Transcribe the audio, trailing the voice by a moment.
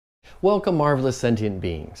Welcome, marvelous sentient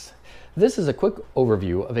beings. This is a quick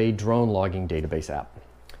overview of a drone logging database app.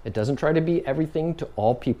 It doesn't try to be everything to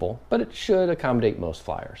all people, but it should accommodate most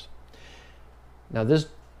flyers. Now, this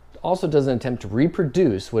also doesn't attempt to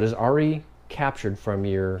reproduce what is already captured from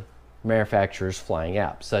your manufacturer's flying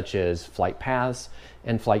app, such as flight paths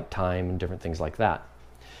and flight time and different things like that.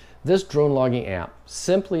 This drone logging app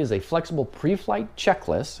simply is a flexible pre-flight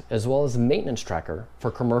checklist as well as a maintenance tracker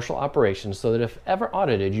for commercial operations, so that if ever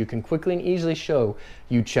audited, you can quickly and easily show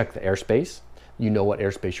you check the airspace, you know what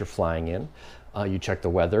airspace you're flying in, you check the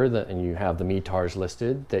weather, and you have the METARs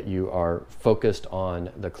listed, that you are focused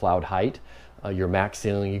on the cloud height, your max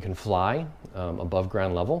ceiling you can fly above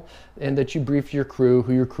ground level, and that you brief your crew,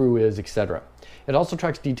 who your crew is, etc. It also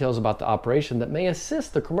tracks details about the operation that may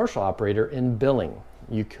assist the commercial operator in billing.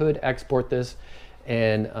 You could export this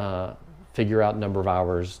and figure out number of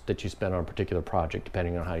hours that you spend on a particular project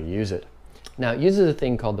depending on how you use it. Now, it uses a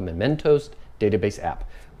thing called the Mementos database app,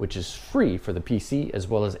 which is free for the PC as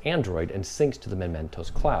well as Android and syncs to the Mementos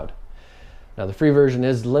cloud. Now, the free version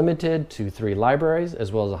is limited to 3 libraries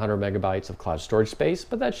as well as 100 megabytes of cloud storage space,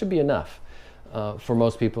 but that should be enough for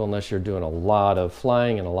most people, unless you're doing a lot of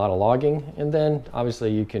flying and a lot of logging, and then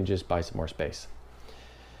obviously you can just buy some more space.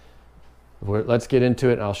 Let's get into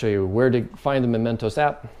it, and I'll show you where to find the Mementos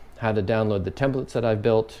app, how to download the templates that I've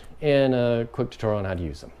built, and a quick tutorial on how to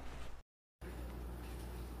use them.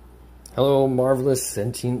 Hello, marvelous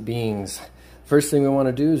sentient beings. First thing we want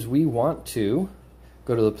to do is we want to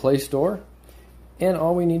go to the Play Store, and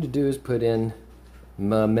all we need to do is put in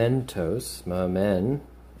Mementos database.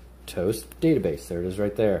 There it is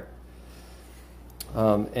right there.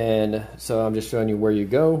 And so I'm just showing you where you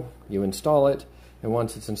go, you install it, and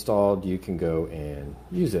once it's installed, you can go and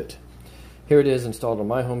use it. Here it is installed on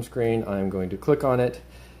my home screen. I'm going to click on it,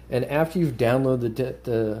 and after you've downloaded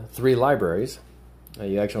the 3 libraries,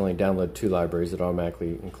 you actually only download 2 libraries, it automatically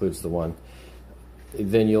includes the one,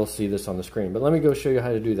 then you'll see this on the screen. But let me go show you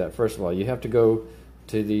how to do that. First of all, you have to go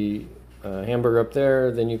to the hamburger up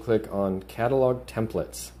there, then you click on Catalog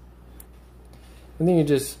Templates. And then you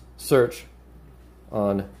just search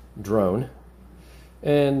on drone.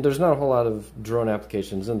 And there's not a whole lot of drone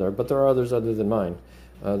applications in there, but there are others other than mine.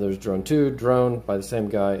 There's Drone 2, Drone by the same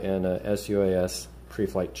guy, and SUAS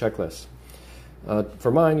pre-flight checklist. For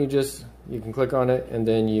mine, you can click on it and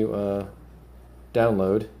then you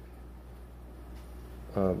download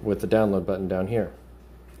with the download button down here.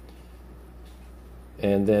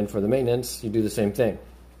 And then for the maintenance, you do the same thing.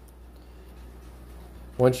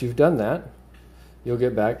 Once you've done that, you'll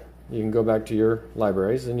get back. You can go back to your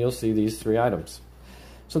libraries and you'll see these 3 items.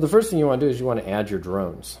 So the first thing you want to do is you want to add your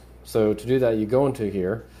drones. So to do that, you go into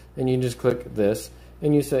here and you just click this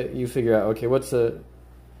and you figure out, okay, what's the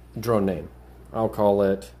drone name? I'll call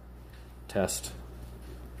it tester.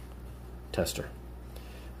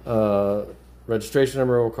 Registration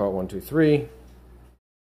number, we'll call it 123.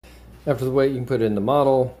 After the weight, you can put in the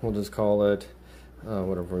model. We'll just call it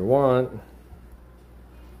whatever we want.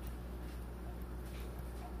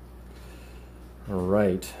 All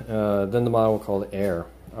right, then the model we'll call it air.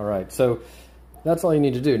 All right, so that's all you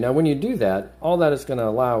need to do. Now, when you do that, all that it's going to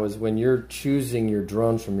allow is when you're choosing your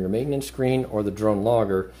drones from your maintenance screen or the drone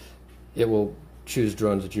logger, it will choose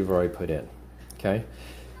drones that you've already put in, okay?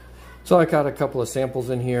 So I got a couple of samples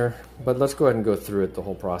in here, but let's go ahead and go through it, the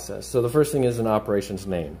whole process. So the first thing is an operations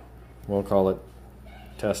name. We'll call it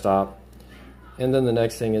test op. And then the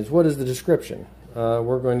next thing is, what is the description?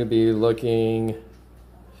 We're going to be looking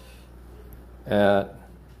at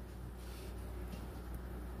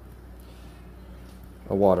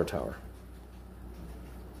a water tower.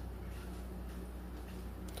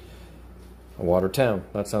 A water town.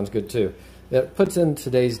 That sounds good too. It puts in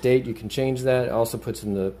today's date. You can change that. It also puts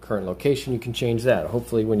in the current location. You can change that.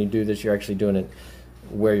 Hopefully when you do this, you're actually doing it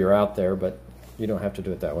where you're out there, but you don't have to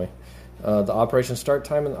do it that way. The operation start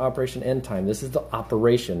time and the operation end time. This is the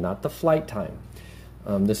operation, not the flight time.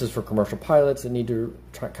 This is for commercial pilots that need to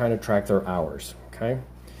kind of track their hours. Okay.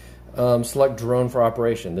 Select drone for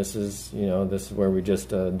operation. This is where we just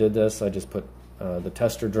did this. I just put the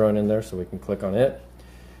tester drone in there so we can click on it.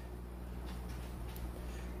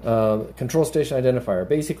 Control station identifier.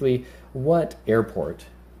 Basically, what airport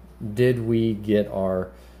did we get our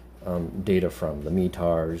data from? The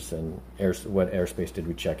METARs and what airspace did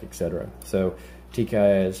we check, etc. So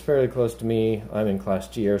TKI is fairly close to me. I'm in Class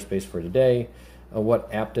G airspace for today.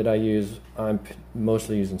 What app did I use? I'm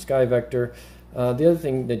mostly using SkyVector. The other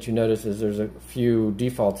thing that you notice is there's a few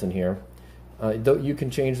defaults in here. You can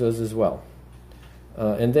change those as well.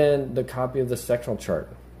 And then the copy of the sectional chart.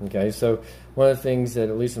 Okay, so one of the things that,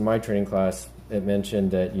 at least in my training class, it mentioned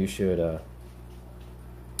that you should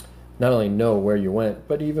not only know where you went,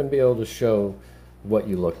 but even be able to show what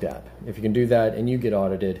you looked at. If you can do that and you get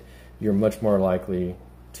audited, you're much more likely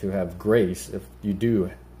to have grace if you do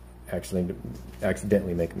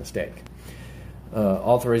accidentally make a mistake.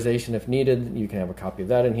 Authorization if needed, you can have a copy of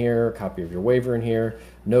that in here, a copy of your waiver in here,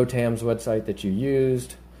 NOTAM's website that you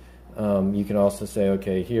used. You can also say,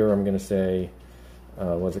 okay, here I'm going to say,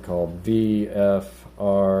 what's it called?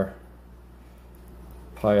 VFR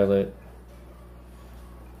pilot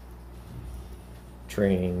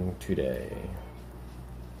training today.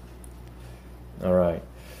 All right.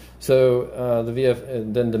 So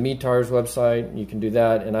then the METARS website, you can do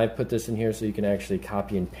that, and I put this in here so you can actually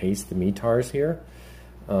copy and paste the METARS here.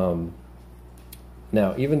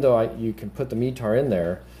 Now, even though you can put the METAR in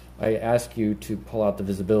there, I ask you to pull out the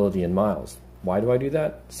visibility in miles. Why do I do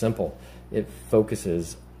that? Simple. It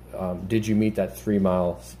focuses, did you meet that 3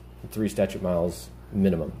 statute miles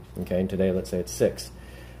minimum? Okay, and today let's say it's 6.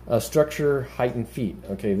 Structure, height, and feet.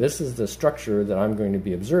 Okay, this is the structure that I'm going to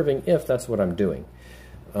be observing if that's what I'm doing.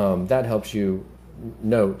 That helps you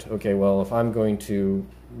note, okay, well, if I'm going to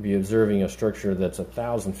be observing a structure that's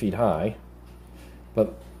 1,000 feet high,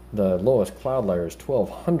 but the lowest cloud layer is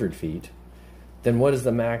 1,200 feet, then what is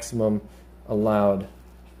the max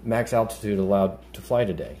altitude allowed to fly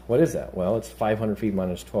today? What is that? Well, it's 500 feet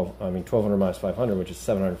minus 1,200 minus 500, which is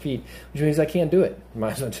 700 feet, which means I can't do it.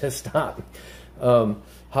 Might as well just stop.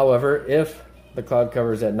 However, if the cloud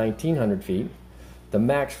cover is at 1,900 feet, the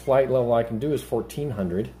max flight level I can do is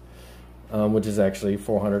 1,400, which is actually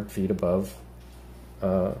 400 feet above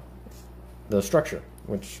the structure,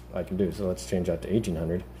 which I can do. So let's change that to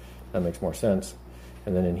 1,800. That makes more sense.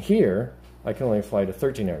 And then in here, I can only fly to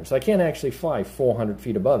 1,300. So I can't actually fly 400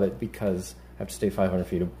 feet above it because I have to stay 500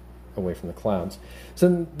 feet away from the clouds.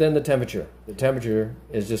 So then the temperature. The temperature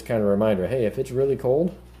is just kind of a reminder, hey, if it's really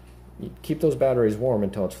cold, you keep those batteries warm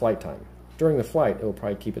until it's flight time. During the flight, it will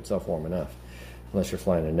probably keep itself warm enough, unless you're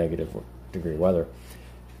flying in negative degree weather.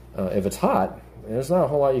 If it's hot, there's not a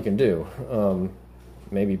whole lot you can do.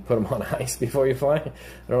 Maybe put them on ice before you fly. I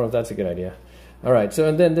don't know if that's a good idea. All right, so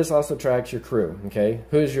and then this also tracks your crew, okay?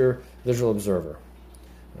 Who's your visual observer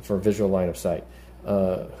for visual line of sight?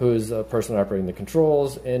 Who is the person operating the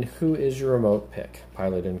controls, and who is your remote pick,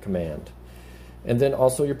 pilot in command? And then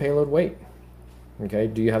also your payload weight, okay?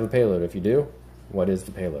 Do you have a payload? If you do, what is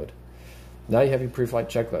the payload? Now you have your pre-flight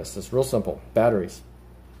checklist. It's real simple. Batteries.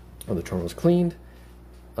 Are the terminals cleaned?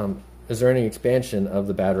 Is there any expansion of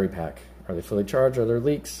the battery pack? Are they fully charged? Are there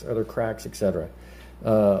leaks? Are there cracks, etc.?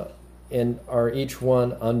 And are each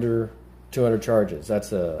one under 200 charges?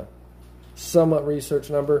 That's a somewhat research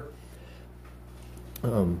number.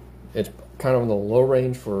 It's kind of in the low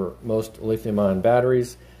range for most lithium-ion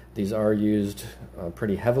batteries. These are used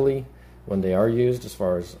pretty heavily when they are used, as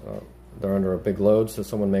far as they're under a big load, so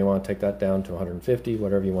someone may want to take that down to 150,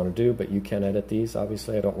 whatever you want to do, but you can edit these,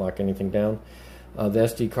 obviously. I don't lock anything down. The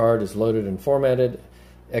SD card is loaded and formatted.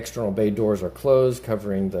 External bay doors are closed,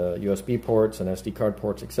 covering the USB ports and SD card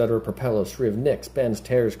ports, etc. Propellers free of nicks, bends,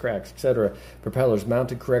 tears, cracks, etc. Propellers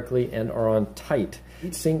mounted correctly and are on tight.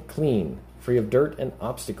 Heat sink clean, free of dirt and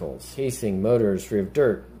obstacles. Casing, motors free of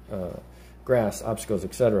dirt, grass, obstacles,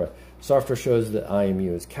 etc. Software shows that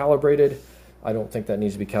IMU is calibrated. I don't think that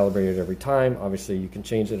needs to be calibrated every time. Obviously, you can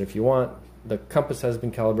change it if you want. The compass has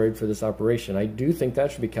been calibrated for this operation. I do think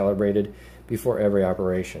that should be calibrated before every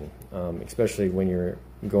operation, especially when you're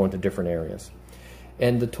going to different areas.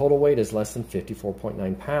 And the total weight is less than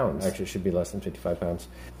 54.9 pounds. Actually, it should be less than 55 pounds.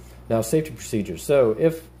 Now, safety procedures. So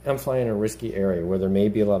if I'm flying in a risky area where there may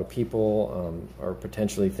be a lot of people or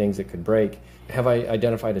potentially things that could break, have I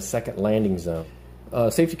identified a second landing zone?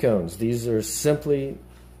 Safety cones. These are simply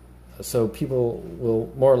so people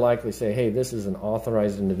will more likely say, hey, this is an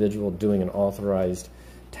authorized individual doing an authorized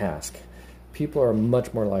task. People are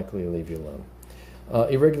much more likely to leave you alone.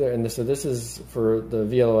 Irregular, and so this is for the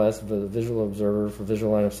VLOS, the visual observer for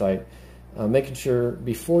visual line of sight, making sure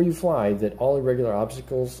before you fly that all irregular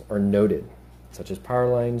obstacles are noted, such as power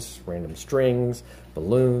lines, random strings,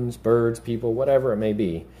 balloons, birds, people, whatever it may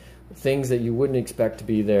be. Things that you wouldn't expect to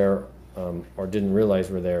be there or didn't realize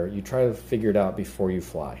were there, you try to figure it out before you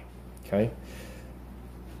fly. Okay?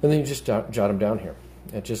 And then you just jot them down here.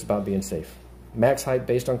 It's just about being safe. Max height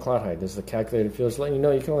based on cloud height. This is a calculated field. It's letting you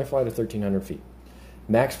know you can only fly to 1,300 feet.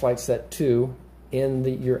 Max flight set to in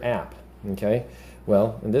your app. Okay?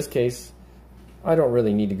 Well, in this case, I don't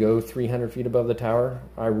really need to go 300 feet above the tower.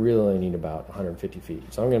 I really need about 150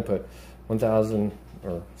 feet. So I'm going to put 1,000,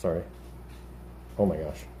 or sorry, oh my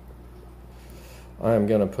gosh. I'm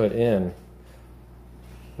going to put in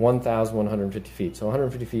 1,150 feet. So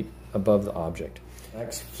 150 feet above the object.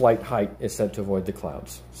 Max flight height is set to avoid the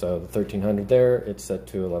clouds. So the 1300 there, it's set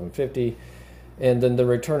to 1150. And then the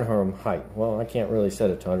return home height. Well, I can't really set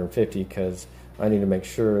it to 150 because I need to make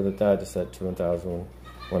sure that that is set to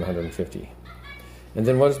 1150. And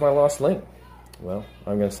then what is my lost link? Well,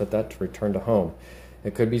 I'm going to set that to return to home.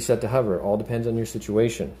 It could be set to hover. It all depends on your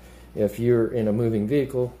situation. If you're in a moving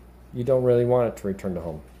vehicle, you don't really want it to return to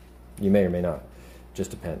home. You may or may not. Just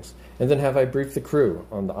depends. And then have I briefed the crew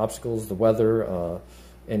on the obstacles, the weather,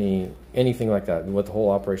 anything like that, what the whole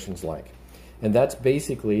operation's like. And that's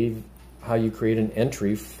basically how you create an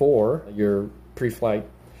entry for your pre-flight.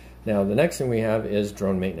 Now the next thing we have is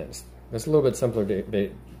drone maintenance. It's a little bit simpler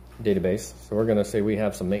database. So we're going to say we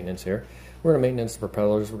have some maintenance here. We're going to maintenance the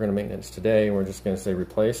propellers. We're going to maintenance today, and we're just going to say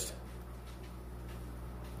replaced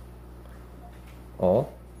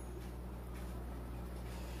all.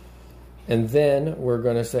 And then we're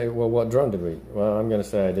going to say, well, what drone did we? Well, I'm going to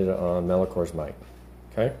say I did it on Melicor's Might.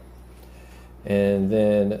 Okay. And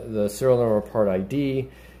then the serial number part ID.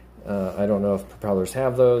 I don't know if propellers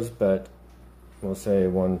have those, but we'll say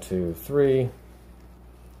 1, 2, 3.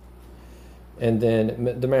 And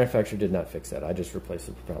then the manufacturer did not fix that. I just replaced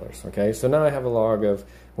the propellers. Okay, so now I have a log of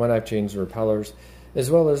when I've changed the propellers,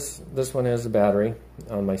 as well as this one has a battery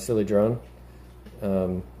on my silly drone.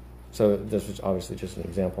 So this was obviously just an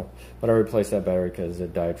example, but I replaced that battery because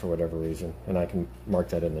it died for whatever reason, and I can mark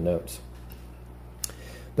that in the notes.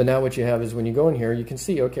 But now what you have is when you go in here, you can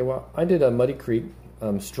see, okay, well, I did a Muddy Creek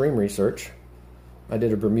stream research. I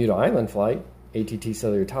did a Bermuda Island flight, ATT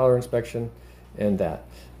cellular tower inspection, and that.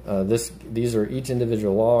 These are each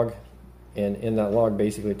individual log, and in that log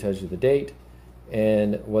basically it tells you the date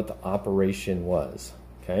and what the operation was.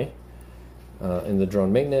 Okay. In the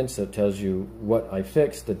drone maintenance, it tells you what I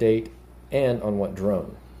fixed, the date, and on what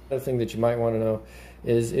drone. Another thing that you might want to know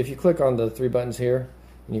is if you click on the 3 buttons here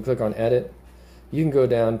and you click on edit, you can go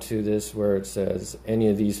down to this where it says any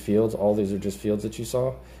of these fields. All these are just fields that you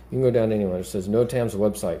saw. You can go down anywhere. It says NOTAM's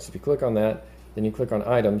websites. If you click on that, then you click on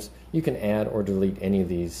items, you can add or delete any of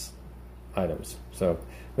these items. So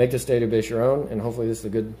make this database your own, and hopefully this is a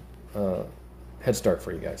good head start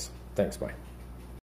for you guys. Thanks, bye.